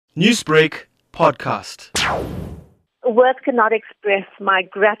Newsbreak podcast. Words cannot express my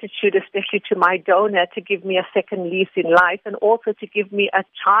gratitude, especially to my donor, to give me a second lease in life and also to give me a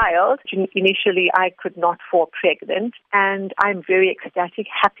child. Initially, I could not fall pregnant, and I'm very ecstatic,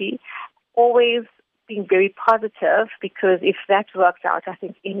 happy, always being very positive, because if that works out, I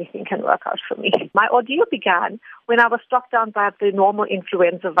think anything can work out for me. My ordeal began when I was struck down by the normal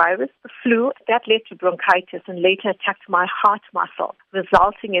influenza virus, the flu. That led to bronchitis and later attacked my heart muscle,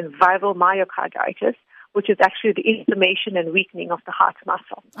 resulting in viral myocarditis, which is actually the inflammation and weakening of the heart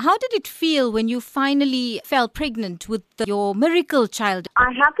muscle. How did it feel when you finally fell pregnant with your miracle child?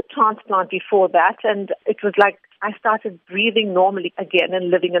 I had the transplant before that, and it was like I started breathing normally again and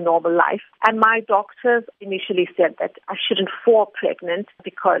living a normal life. And my doctors initially said that I shouldn't fall pregnant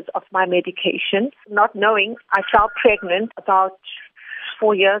because of my medication. Not knowing, I fell pregnant about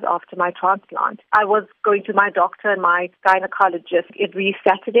 4 years after my transplant. I was going to my doctor and my gynecologist every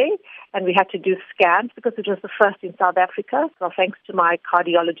Saturday, and we had to do scans because it was the first in South Africa. So thanks to my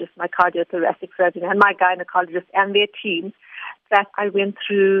cardiologist, my cardiothoracic surgeon, and my gynecologist and their teams, that I went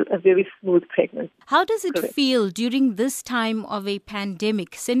through a very smooth pregnancy. How does it feel during this time of a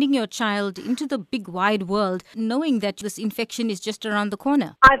pandemic, sending your child into the big wide world, knowing that this infection is just around the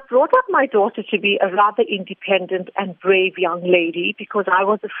corner? I brought up my daughter to be a rather independent and brave young lady because I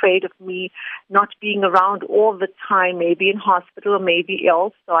was afraid of me not being around all the time, maybe in hospital or maybe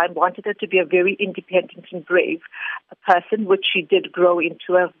ill. So I wanted her to be a very independent and brave person, which she did grow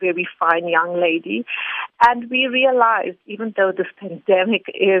into a very fine young lady. And we realized, even though this pandemic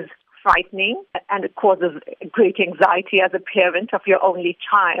is frightening and it causes great anxiety as a parent of your only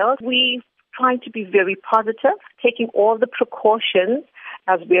child, we trying to be very positive, taking all the precautions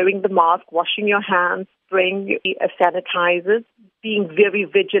as wearing the mask, washing your hands, spraying sanitizers, being very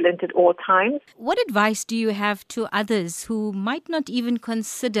vigilant at all times. What advice do you have to others who might not even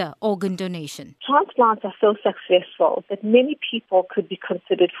consider organ donation? Transplants are so successful that many people could be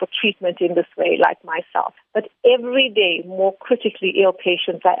considered for treatment in this way, like myself. But every day, more critically ill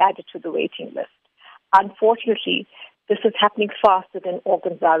patients are added to the waiting list. Unfortunately, this is happening faster than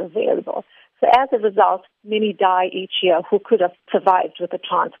organs are available. So as a result, many die each year who could have survived with a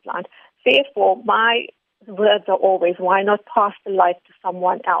transplant. Therefore, my words are always, why not pass the life to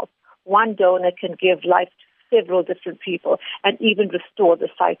someone else? One donor can give life to several different people and even restore the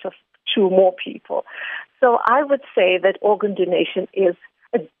sight of 2 more people. So I would say that organ donation is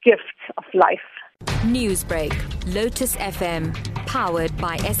a gift of life. Newsbreak, Lotus FM, powered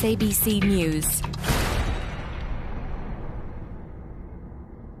by SABC News.